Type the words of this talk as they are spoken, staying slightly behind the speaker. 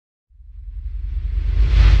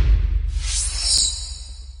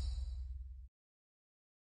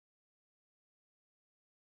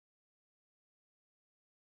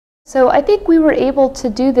So I think we were able to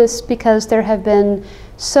do this because there have been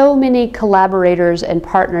so many collaborators and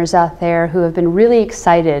partners out there who have been really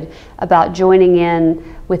excited about joining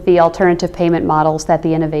in with the alternative payment models that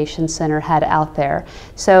the Innovation Center had out there.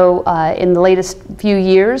 So in the latest few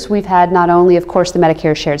years, we've had not only, of course, the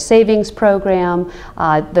Medicare Shared Savings Program,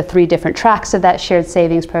 the 3 different tracks of that Shared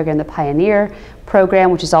Savings Program, the Pioneer Program,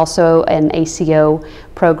 which is also an ACO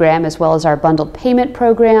program, as well as our bundled payment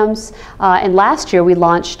programs. And last year we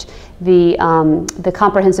launched the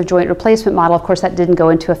comprehensive joint replacement model. Of course, that didn't go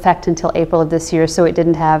into effect until April of this year, so it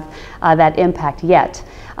didn't have that impact yet.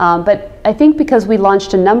 But I think because we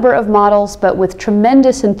launched a number of models, but with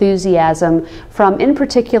tremendous enthusiasm from, in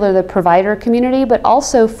particular, the provider community, but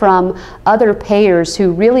also from other payers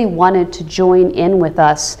who really wanted to join in with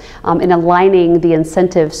us in aligning the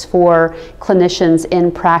incentives for clinicians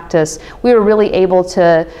in practice, we were really able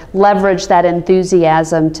to leverage that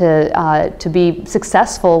enthusiasm to be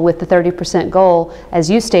successful with the 30% goal, as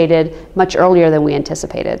you stated, much earlier than we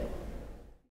anticipated.